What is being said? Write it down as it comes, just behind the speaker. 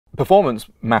performance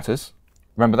matters.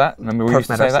 Remember that? Remember we used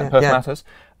to say that? Perf matters.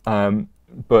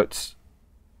 But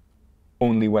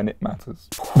only when it matters.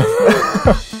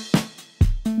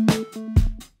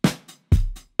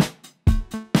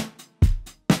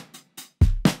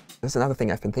 This is another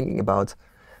thing I've been thinking about,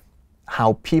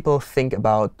 how people think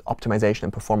about optimization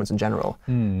and performance in general.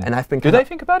 And I've been Do they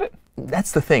think about it?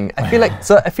 That's the thing. I feel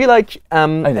like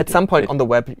at some point on the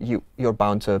web you're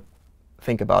bound to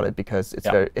think about it, because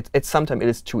it's sometimes it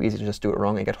is too easy to just do it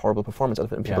wrong and get horrible performance out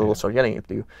of it, and people will start yelling at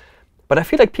you. But I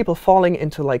feel like people falling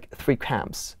into like 3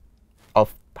 camps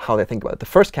of how they think about it. The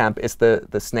first camp is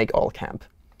the snake oil camp.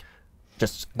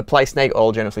 Just apply snake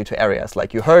oil generously to areas.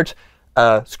 Like you heard,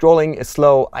 scrolling is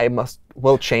slow. I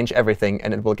will change everything,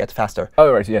 and it will get faster.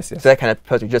 Oh right, yes. So that kind of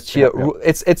person just hear.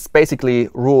 It's basically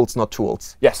rules, not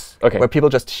tools. Yes. Okay. Where people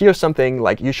just hear something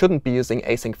like you shouldn't be using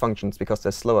async functions because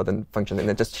they're slower than functions, and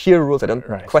they just hear rules. They don't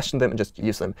question them and just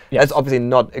use them. That's obviously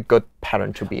not a good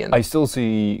pattern to be in. I still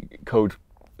see code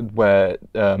where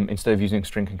instead of using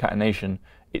string concatenation,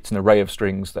 it's an array of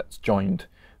strings that's joined,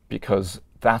 because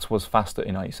that was faster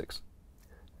in IE6.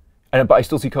 But I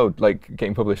still see code like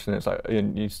getting published, and it's like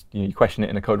you question it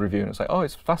in a code review, and it's like, oh,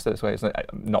 it's faster this way. It's like,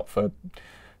 not for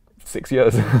 6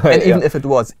 years. And even if it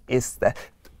was, is that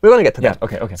we're going to get to that.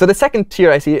 Okay. So the second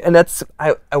tier I see, and that's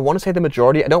I want to say the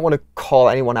majority. I don't want to call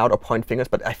anyone out or point fingers,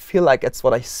 but I feel like it's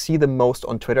what I see the most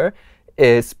on Twitter,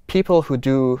 is people who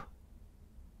do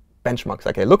benchmarks.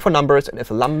 Like, they look for numbers, and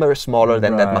if a number is smaller,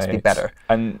 then that must be better.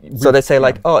 And so they say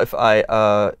like, oh, if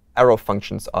arrow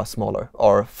functions are smaller,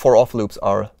 or for-off loops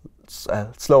are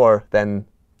slower than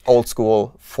old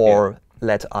school for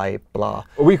let I blah.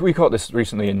 Well, we caught this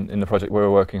recently in the project we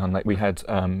were working on. Like we had,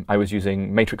 I was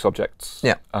using matrix objects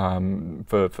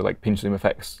for like pinch zoom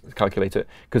effects to calculate it,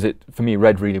 because it for me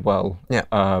read really well.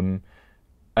 And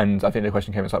I think the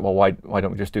question came, it's like, well, why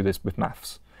don't we just do this with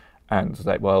maths? And it's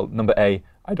like, well, number A,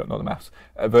 I don't know the maths,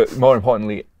 but more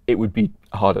importantly, it would be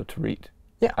harder to read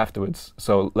afterwards.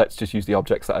 So let's just use the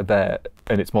objects that are there,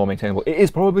 and it's more maintainable. It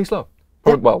is probably slow.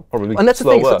 Well, probably. And that's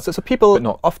slower, the thing. So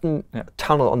people often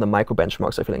tunnel on the micro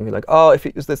benchmarks. I feel like, oh, if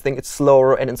you use this thing, it's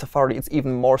slower, and in Safari, it's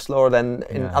even more slower than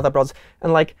in other browsers.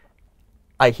 And like,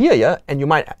 I hear you, and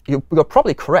you're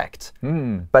probably correct.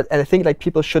 And I think like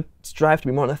people should strive to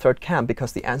be more in the third camp,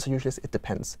 because the answer usually is it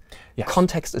depends.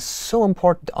 Context is so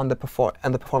important on the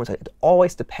performance side. It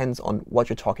always depends on what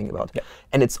you're talking about,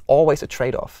 and it's always a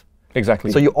trade-off.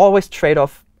 Exactly. So you always trade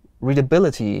off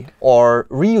readability or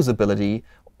reusability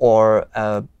or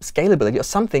scalability, or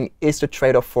something is the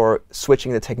trade-off for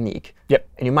switching the technique.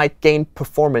 And you might gain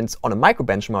performance on a micro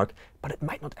benchmark, but it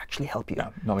might not actually help you.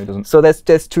 No, it doesn't. So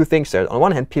there's 2 things there. On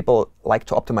one hand, people like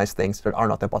to optimize things that are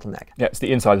not their bottleneck. It's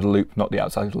the inside of the loop, not the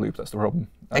outside of the loop. That's the problem.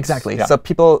 Exactly. So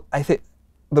people, I think,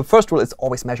 the first rule is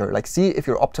always measure. Like, see if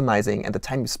you're optimizing, and the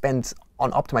time you spend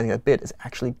on optimizing that bit is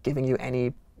actually giving you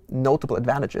any notable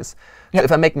advantages. So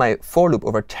if I make my for loop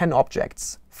over 10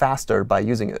 objects faster by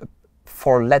using a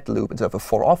for let loop instead of a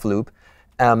for off loop,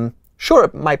 sure,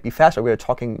 it might be faster. We're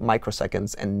talking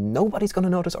microseconds, and nobody's going to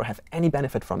notice or have any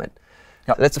benefit from it.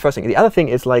 So that's the first thing. The other thing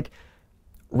is like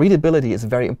readability is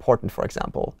very important, for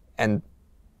example. And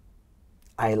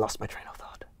I lost my train of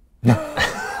thought.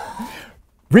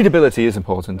 Readability is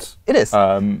important. It is.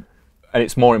 And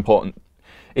it's more important.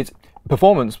 It's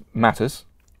performance matters.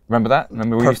 Remember that?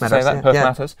 Remember we used to say that? Perf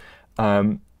matters.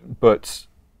 But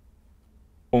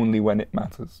only when it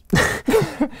matters.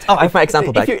 I have my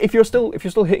example back. If you're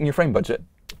still hitting your frame budget.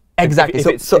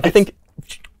 Exactly. So I think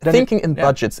thinking in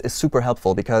budgets is super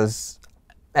helpful, because,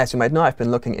 as you might know, I've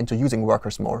been looking into using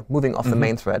workers more, moving off the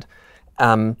main thread.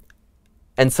 And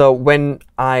so when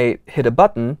I hit a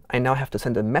button, I now have to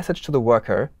send a message to the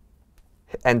worker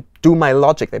and do my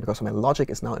logic there, because my logic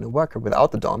is now in a worker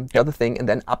without the DOM, the other thing, and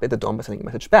then update the DOM by sending a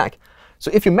message back. So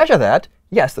if you measure that,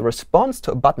 yes, the response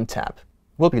to a button tap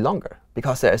will be longer,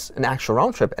 because there's an actual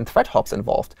round trip and thread hops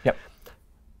involved.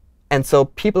 And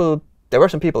so there were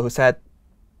some people who said,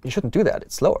 you shouldn't do that.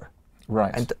 It's slower.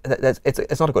 And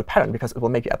it's not a good pattern, because it will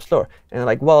make your app slower. And they're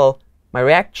like, well, my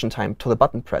reaction time to the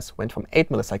button press went from 8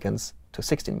 milliseconds to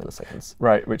 16 milliseconds.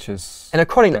 Which is... And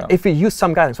according to, if we use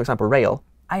some guidance, for example, Rail,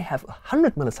 I have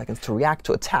 100 milliseconds to react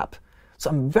to a tap. So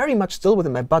I'm very much still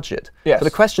within my budget. So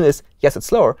the question is, yes, it's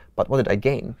slower, but what did I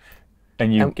gain?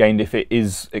 And you gained if it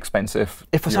is expensive.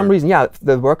 If for some reason,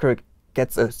 the worker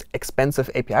gets an expensive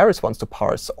API response to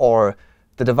parse, or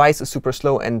the device is super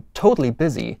slow and totally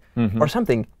busy, or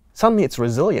something, suddenly it's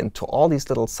resilient to all these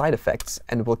little side effects,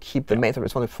 and will keep the main thread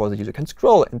responsive before the user can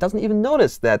scroll and doesn't even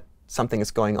notice that something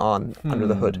is going on under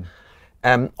the hood.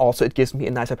 Also, it gives me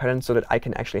a nicer pattern so that I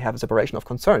can actually have a separation of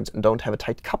concerns and don't have a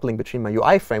tight coupling between my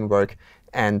UI framework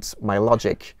and my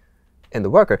logic in the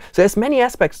worker. So there's many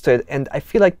aspects to it, and I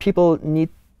feel like people need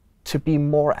to be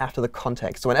more after the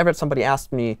context. So whenever somebody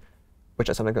asked me, which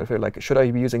I sometimes feel like, should I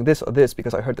be using this or this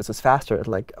because I heard this is faster? I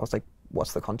was like,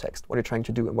 what's the context? What are you trying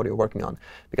to do and what are you working on?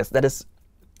 Because that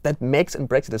makes and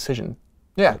breaks a decision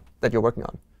that you're working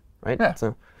on, right? Yeah.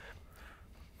 So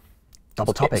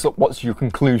double topic. So what's your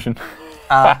conclusion?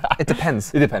 It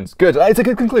depends. It depends. Good. It's a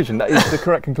good conclusion. That is the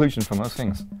correct conclusion from most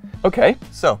things. OK.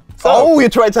 So oh, you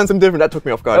tried something different. That took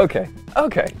me off guard.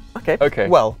 OK.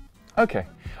 Well. OK.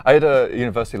 I had a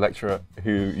university lecturer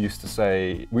who used to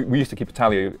say, we used to keep a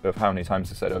tally of how many times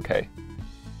they said OK.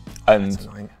 And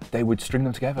they would string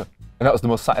them together. And that was the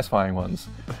most satisfying ones,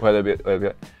 where they'd be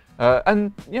like,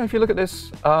 and if you look at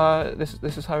this,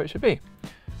 this is how it should be.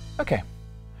 OK.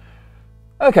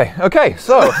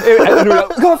 So,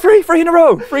 go 3 in a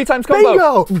row, 3 times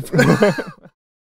combo. Bingo!